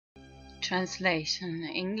Translation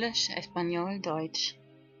English, Español, Deutsch.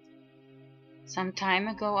 Some time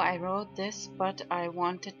ago I wrote this, but I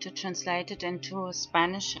wanted to translate it into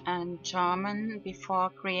Spanish and German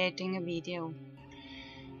before creating a video.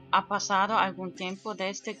 Ha pasado algún tiempo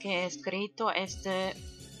desde que he escrito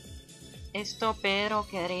esto, pero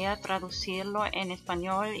quería traducirlo en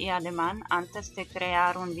español y alemán antes de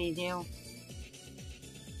crear un video.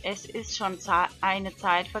 Es ist schon eine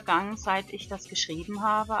Zeit vergangen, seit ich das geschrieben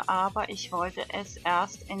habe, aber ich wollte es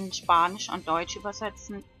erst in Spanisch und Deutsch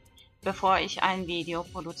übersetzen, bevor ich ein Video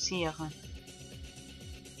produziere.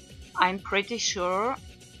 I'm pretty sure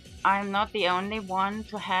I'm not the only one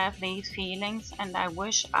to have these feelings, and I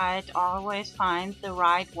wish I'd always find the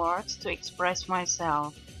right words to express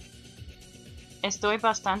myself. Estoy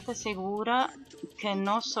bastante segura que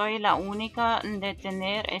no soy la única de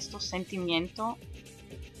tener estos sentimientos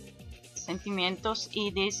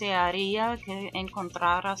y desearía que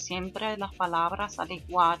encontrara siempre las palabras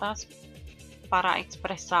adecuadas para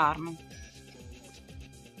expressarme.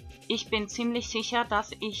 Ich bin ziemlich sicher,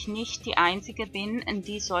 dass ich nicht die Einzige bin,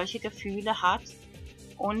 die solche Gefühle hat,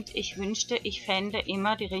 und ich wünschte, ich fände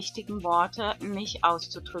immer die richtigen Worte, mich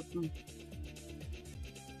auszudrücken.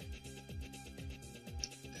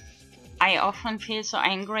 I often feel so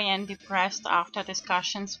angry and depressed after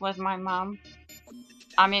discussions with my mom.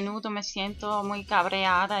 A menudo me siento muy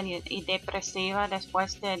cabreada y depresiva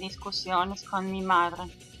después de discusiones con mi madre.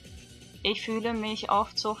 Ich fühle mich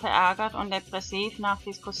oft so verärgert und depressiv nach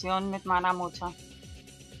Diskussionen mit meiner Mutter.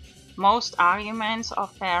 Most arguments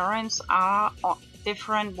of parents are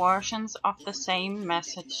different versions of the same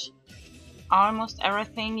message. Almost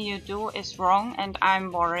everything you do is wrong and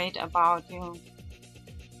I'm worried about you.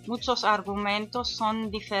 Muchos argumentos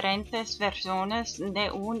son diferentes versiones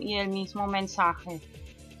de un y el mismo mensaje.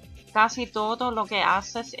 Casi todo lo que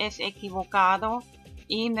haces es equivocado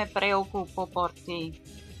y me preocupo por ti.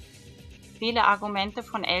 Viele Argumente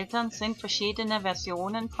von Eltern sind verschiedene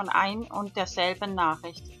Versionen von ein und derselben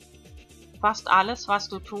Nachricht. Fast alles, was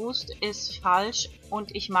du tust, ist falsch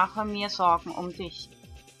und ich mache mir Sorgen um dich.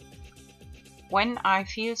 When I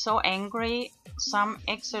feel so angry, some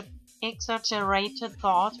exaggerated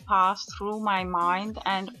thoughts pass through my mind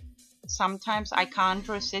and sometimes I can't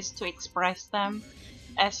resist to express them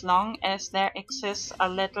as long as there exists a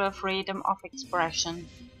little freedom of expression.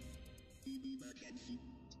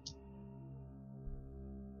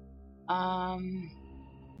 I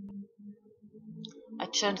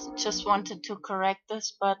just wanted to correct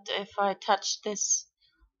this, but if I touch this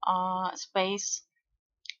space,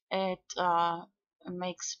 it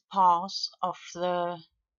makes pause of the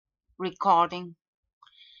recording.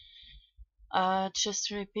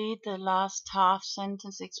 Just repeat the last half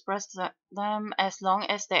sentence, express them as long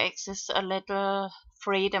as there exists a little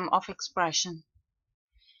freedom of expression.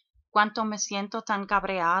 Cuanto me siento tan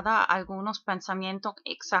cabreada, algunos pensamientos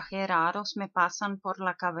exagerados me pasan por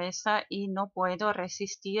la cabeza y no puedo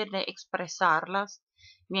resistir de expresarlas,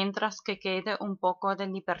 mientras que quede un poco de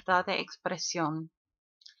libertad de expresión.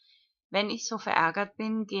 Wenn ich so verärgert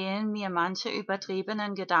bin, gehen mir manche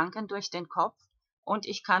übertriebenen Gedanken durch den Kopf und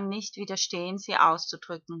ich kann nicht widerstehen, sie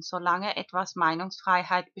auszudrücken, solange etwas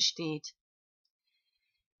Meinungsfreiheit besteht.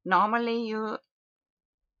 Normally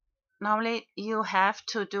you have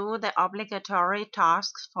to do the obligatory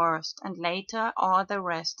tasks first and later all the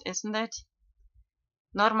rest, isn't it?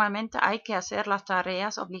 Normalmente hay que hacer las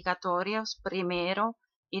tareas obligatorias primero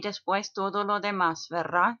y después todo lo demás,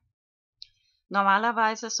 ¿verdad?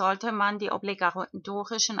 Normalerweise sollte man die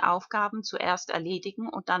obligatorischen Aufgaben zuerst erledigen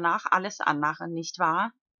und danach alles andere, nicht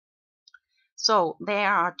wahr? So, there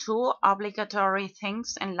are two obligatory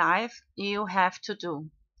things in life you have to do.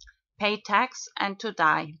 Pay tax and to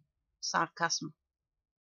die. Sarcasmo.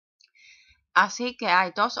 Así que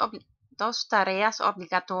hay dos tareas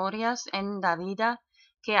obligatorias en la vida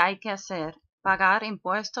que hay que hacer: pagar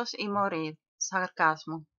impuestos y morir.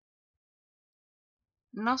 Sarcasmo.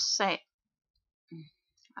 No sé.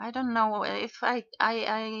 I don't know if I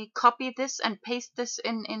copy this and paste this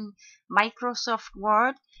in Microsoft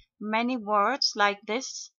Word. Many words like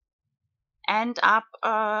this end up.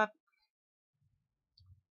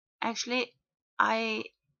 Actually, I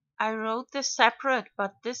wrote this separate,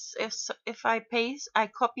 but this is, if I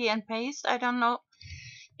copy and paste, I don't know,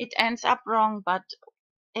 it ends up wrong. But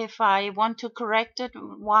if I want to correct it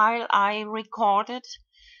while I record it,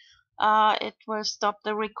 it will stop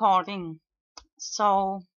the recording.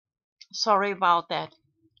 So, sorry about that.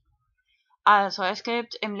 Also, es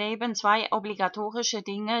gibt im Leben zwei obligatorische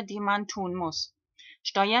Dinge, die man tun muss: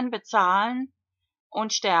 Steuern bezahlen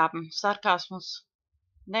und sterben. Sarkasmus.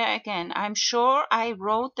 There again, I'm sure I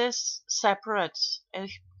wrote this separate.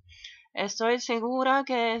 Estoy segura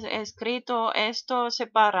que he escrito esto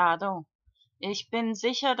separado. Ich bin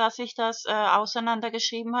sicher, dass ich das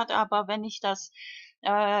auseinandergeschrieben habe, aber wenn ich das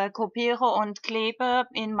kopiere und klebe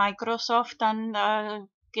in Microsoft, dann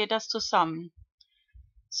geht das zusammen.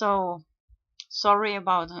 So, sorry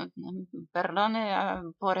about it.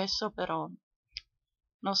 Perdone por eso, pero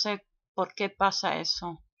no sé por qué pasa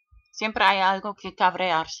eso. Siempre hay algo que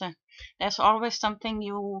cabrearse. There's always something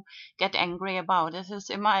you get angry about. Es ist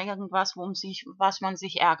immer irgendwas, was man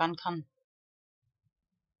sich ärgern kann.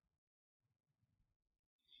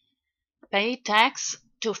 Pay tax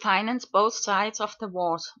to finance both sides of the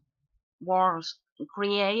wars.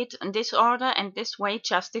 Create disorder and this way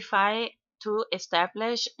justify to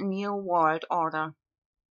establish new world order.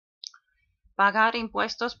 Pagar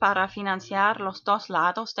impuestos para financiar los dos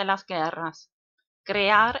lados de las guerras.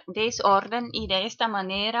 Crear desorden y de esta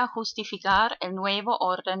manera justificar el nuevo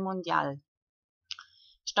orden mundial.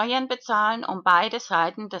 Steuern bezahlen, beide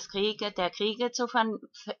Seiten der Kriege zu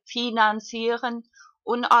finanzieren,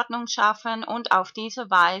 Unordnung schaffen und auf diese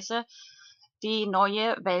Weise die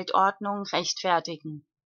neue Weltordnung rechtfertigen.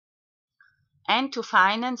 And to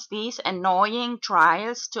finance these annoying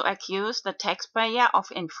trials to accuse the taxpayer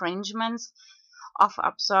of infringements of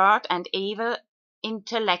absurd and evil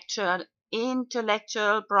intellectual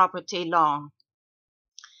property law.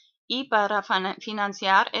 Y para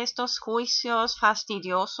financiar estos juicios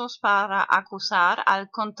fastidiosos para acusar al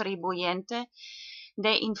contribuyente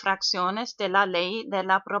de infracciones de la ley de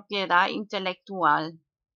la propiedad intelectual,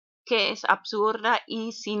 que es absurda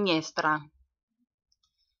y siniestra.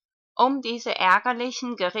 Diese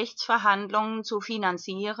ärgerlichen Gerichtsverhandlungen zu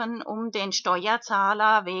finanzieren, den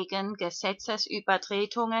Steuerzahler wegen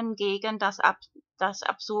Gesetzesübertretungen gegen das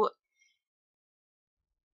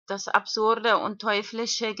absurde und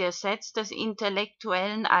teuflische Gesetz des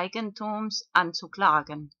intellektuellen Eigentums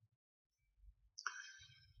anzuklagen.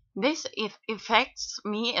 This affects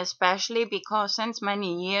me especially because since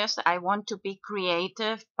many years I want to be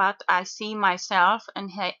creative, but I see myself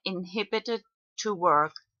inhibited to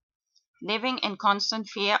work, living in constant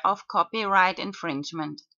fear of copyright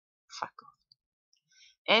infringement. Fuck off.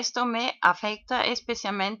 Esto me afecta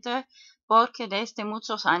especialmente porque desde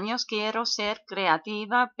muchos años quiero ser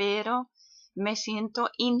creativa, pero me siento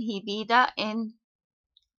inhibida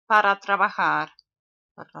para trabajar.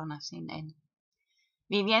 Perdona, sin N.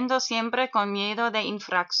 Viviendo siempre con miedo de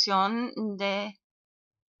infracción de,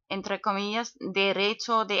 entre comillas,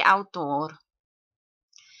 derecho de autor.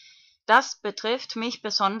 Das betrifft mich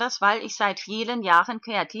besonders, weil ich seit vielen Jahren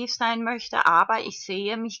kreativ sein möchte, aber ich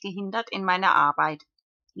sehe mich gehindert in meiner Arbeit.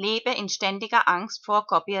 Lebe in ständiger Angst vor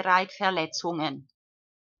Copyright-Verletzungen.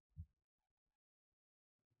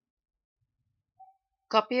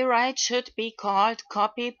 Copyright should be called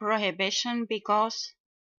copy prohibition because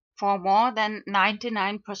for more than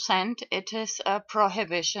 99% it is a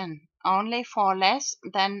prohibition. Only for less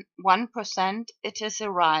than 1% it is a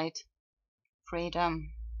right.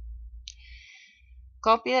 Freedom.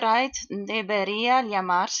 Copyright debería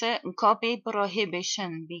llamarse copy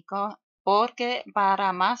prohibition porque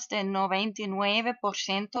para más del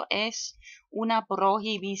 99% es una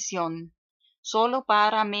prohibición. Solo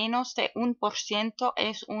para menos de 1%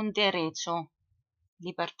 es un derecho.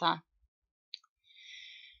 Libertad.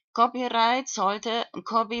 Copyright sollte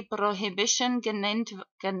Copy Prohibition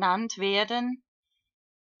genannt werden.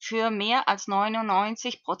 Für mehr als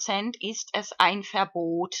 99% ist es ein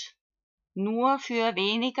Verbot. Nur für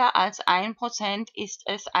weniger als 1% ist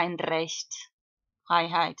es ein Recht.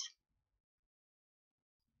 Freiheit.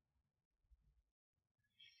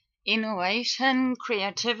 Innovation,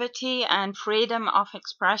 creativity and freedom of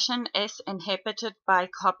expression is inhibited by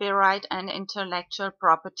copyright and intellectual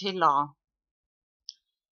property law.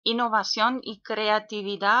 Innovación y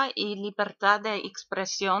creatividad y libertad de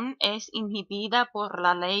expresión es inhibida por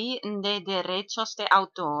la ley de derechos de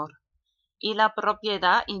autor y la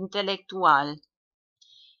propiedad intelectual.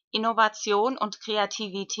 Innovation und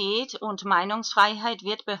Kreativität und Meinungsfreiheit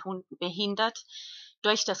wird behindert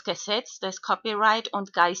durch das Gesetz des Copyright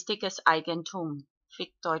und geistiges Eigentum.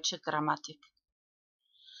 Fick deutsche Grammatik.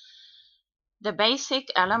 The basic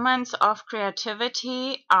elements of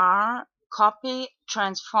creativity are copy,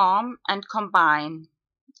 transform, and combine.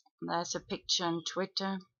 There's a picture on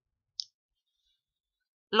Twitter.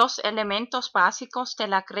 Los elementos básicos de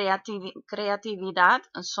la creatividad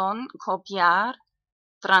son copiar,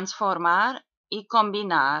 transformar y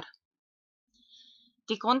combinar.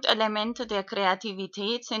 Die Grundelemente der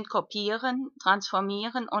Kreativität sind kopieren,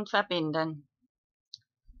 transformieren und verbinden.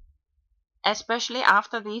 Especially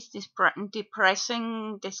after these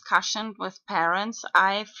depressing discussions with parents,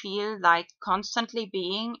 I feel like constantly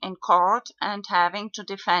being in court and having to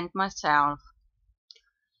defend myself.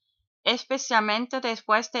 Especialmente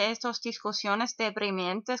después de estas discusiones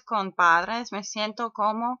deprimente con padres, me siento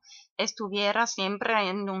como estuviera siempre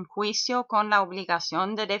en un juicio con la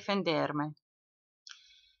obligación de defenderme.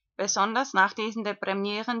 Besonders nach diesen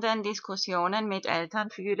deprimierenden Diskussionen mit Eltern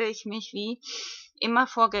fühle ich mich wie immer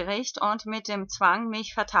vor Gericht und mit dem Zwang,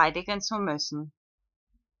 mich verteidigen zu müssen.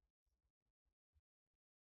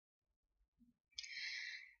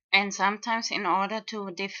 And sometimes in order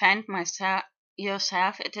to defend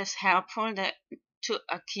yourself, it is helpful to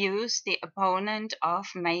accuse the opponent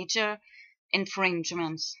of major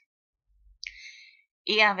infringements.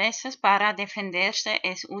 Y a veces para defenderse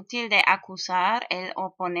es útil de acusar el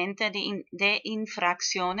oponente de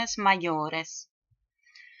infracciones mayores.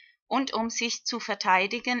 Und sich zu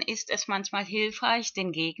verteidigen, ist es manchmal hilfreich,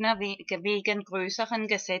 den Gegner wegen größeren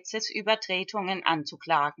Gesetzesübertretungen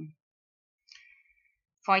anzuklagen.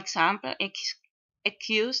 For example,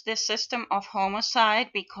 accuse the system of homicide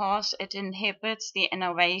because it inhibits the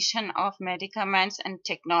innovation of medicaments and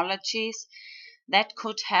technologies that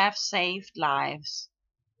could have saved lives.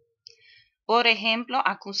 Por ejemplo,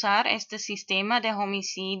 acusar este sistema de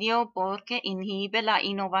homicidio porque inhibe la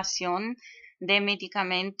innovación de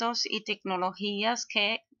medicamentos y tecnologías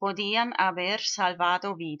que podían haber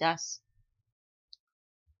salvado vidas.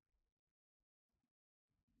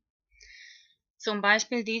 Zum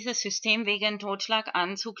Beispiel dieses System wegen Totschlag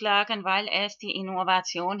anzuklagen, weil es die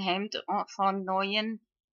Innovation hemmt von neuen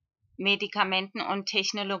Medikamenten und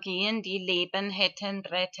Technologien, die Leben hätten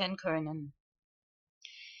retten können.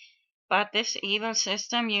 But this evil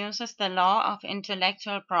system uses the law of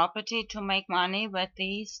intellectual property to make money with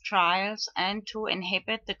these trials and to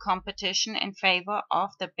inhibit the competition in favor of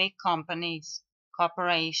the big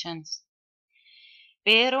corporations.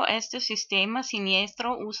 Pero este sistema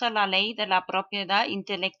siniestro usa la ley de la propiedad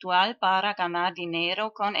intelectual para ganar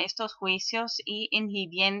dinero con estos juicios y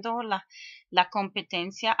inhibiendo la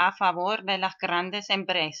competencia a favor de las grandes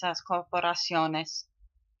empresas, corporaciones.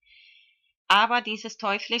 Aber dieses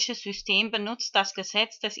teuflische System benutzt das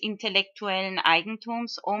Gesetz des intellektuellen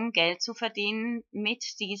Eigentums, Geld zu verdienen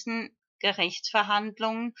mit diesen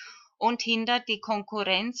Gerichtsverhandlungen und hindert die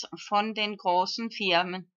Konkurrenz von den großen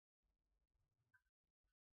Firmen.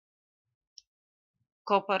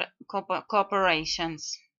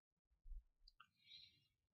 Corporations.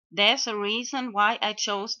 There's a reason why I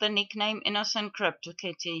chose the nickname Innocent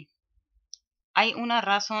CryptoKitty. Hay una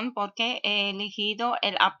razón por qué he elegido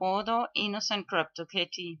el apodo Innocent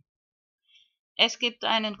CryptoKitty. Es gibt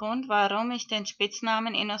einen Grund, warum ich den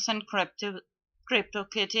Spitznamen Innocent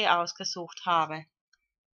CryptoKitty ausgesucht habe.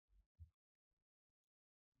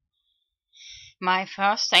 My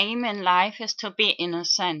first aim in life is to be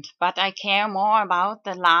innocent, but I care more about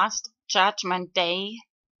the last judgment day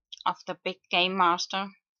of the big game master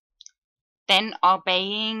than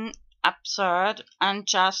obeying absurd,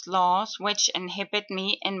 unjust laws which inhibit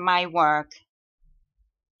me in my work.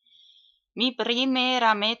 Mi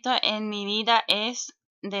primera meta en mi vida es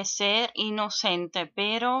de ser inocente,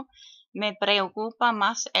 pero me preocupa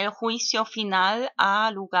más el juicio final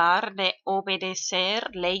a lugar de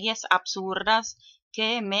obedecer leyes absurdas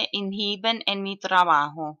que me inhiben en mi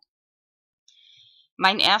trabajo.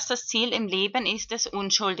 Mein erstes Ziel im Leben ist es,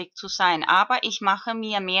 unschuldig zu sein, aber ich mache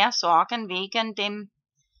mir mehr Sorgen wegen dem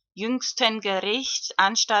jüngsten Gericht,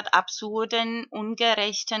 anstatt absurden,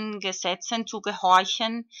 ungerechten Gesetzen zu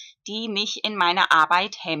gehorchen, die mich in meiner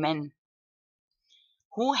Arbeit hemmen.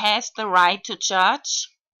 Who has the right to judge?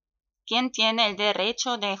 ¿Quién tiene el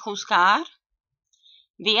derecho de juzgar?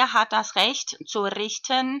 Wer hat das Recht zu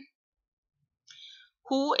richten?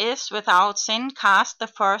 Who is without sin cast the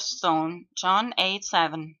first stone? John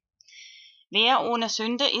 8:7. Wer ohne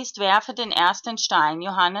Sünde ist, werfe den ersten Stein.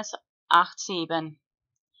 Johannes 8:7.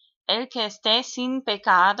 El que esté sin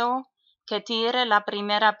pecado, que tire la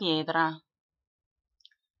primera piedra.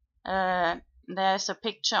 There's a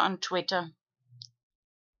picture on Twitter.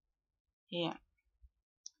 Here.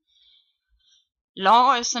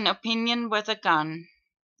 Law is an opinion with a gun.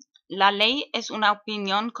 La ley es una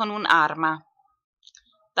opinión con un arma.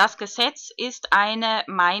 Das Gesetz ist eine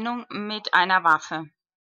Meinung mit einer Waffe.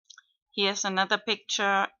 Here's another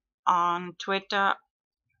picture on Twitter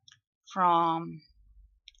from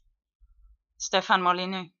Stefan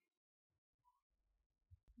Molyneux.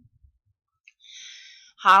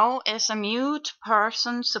 How is a mute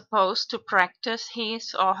person supposed to practice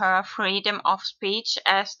his or her freedom of speech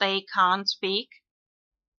as they can't speak?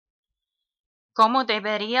 ¿Cómo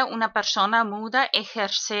debería una persona muda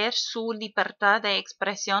ejercer su libertad de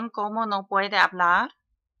expresión como no puede hablar?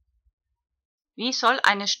 Wie soll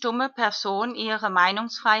eine stumme Person ihre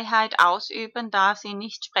Meinungsfreiheit ausüben, da sie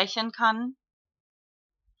nicht sprechen kann?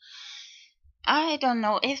 I don't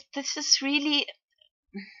know if this is really...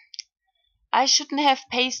 I shouldn't have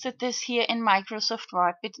pasted this here in Microsoft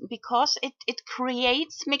Word because it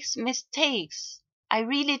creates mixed mistakes. I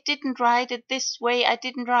really didn't write it this way, I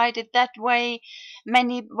didn't write it that way,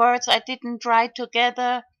 many words I didn't write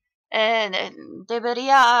together.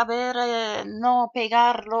 Debería haber no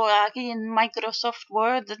pegarlo aquí en Microsoft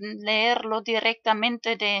Word, leerlo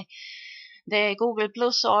directamente de Google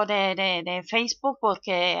Plus o de Facebook,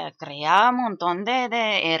 porque crea un montón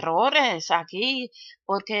de errores aquí,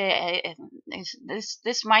 porque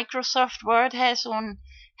this Microsoft Word has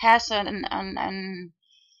an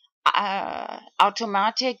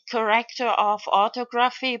automatic corrector of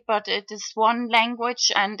orthography, but it is one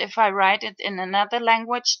language, and if I write it in another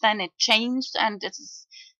language, then it changed, and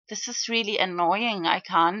this is really annoying. I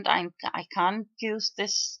can't use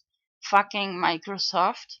this fucking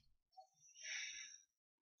Microsoft.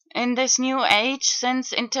 In this new age,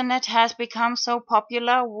 since internet has become so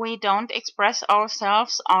popular, we don't express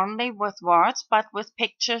ourselves only with words, but with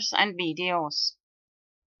pictures and videos.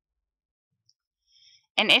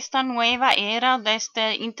 En esta nueva era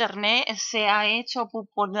desde Internet se ha hecho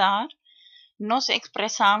popular, nos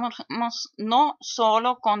expresamos no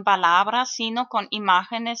solo con palabras, sino con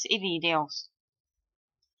imágenes y videos.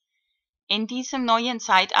 In diesem neuen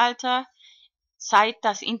Zeitalter, seit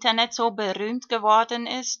das Internet so berühmt geworden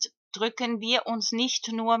ist, drücken wir uns nicht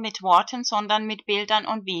nur mit Worten, sondern mit Bildern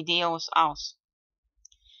und Videos aus.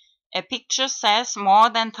 A picture says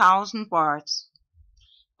more than 1,000 words.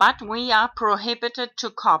 But we are prohibited to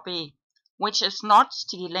copy, which is not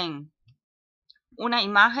stealing. Una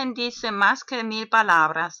imagen dice más que 1,000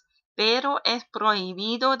 palabras, pero es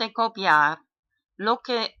prohibido de copiar, lo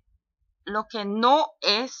que no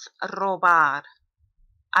es robar.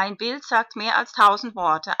 Ein Bild sagt mehr als 1,000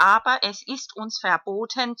 Worte, aber es ist uns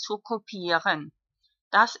verboten zu kopieren.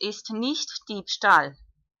 Das ist nicht Diebstahl.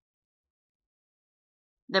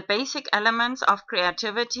 The basic elements of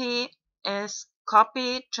creativity is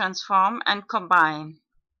copy, transform, and combine.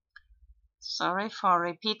 Sorry for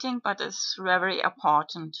repeating, but it's very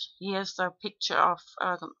important. Here's the picture of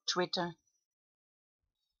Twitter.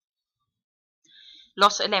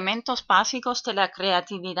 Los elementos básicos de la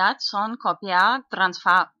creatividad son copiar,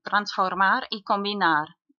 transformar y combinar.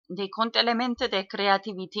 Die Grundelemente der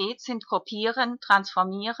Kreativität sind kopieren,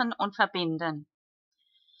 transformieren und verbinden.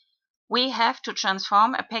 We have to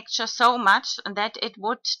transform a picture so much that it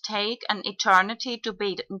would take an eternity to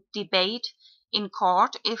debate in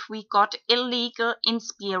court if we got illegal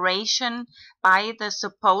inspiration by the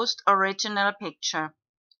supposed original picture.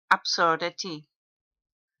 Absurdity.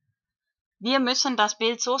 Wir müssen das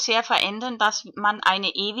Bild so sehr verändern, dass man eine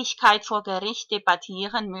Ewigkeit vor Gericht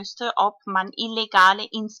debattieren müsste, ob man illegale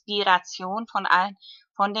Inspiration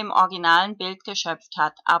von dem originalen Bild geschöpft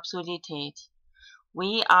hat. Absurdität.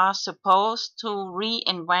 We are supposed to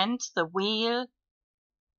reinvent the wheel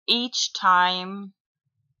each time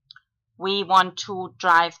we want to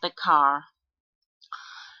drive the car.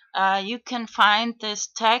 You can find this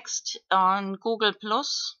text on Google+.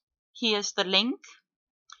 Here's the link.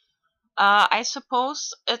 I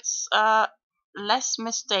suppose it's less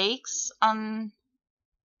mistakes on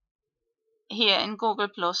here in Google+,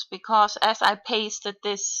 because as I pasted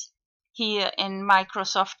this here in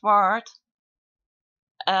Microsoft Word,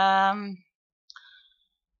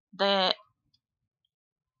 the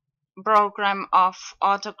program of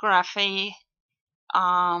orthography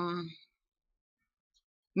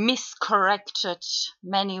miscorrected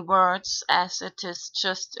many words, as it is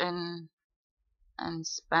just in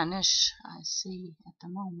Spanish, I see at the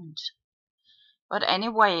moment. But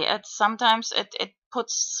anyway, sometimes it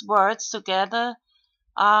puts words together.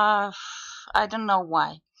 I don't know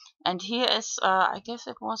why. And here is, I guess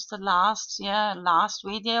it was the last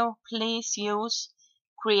video. Please use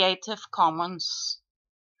Creative Commons.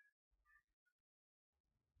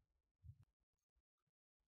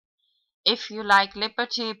 If you like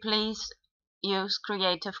liberty, please use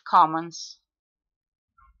Creative Commons.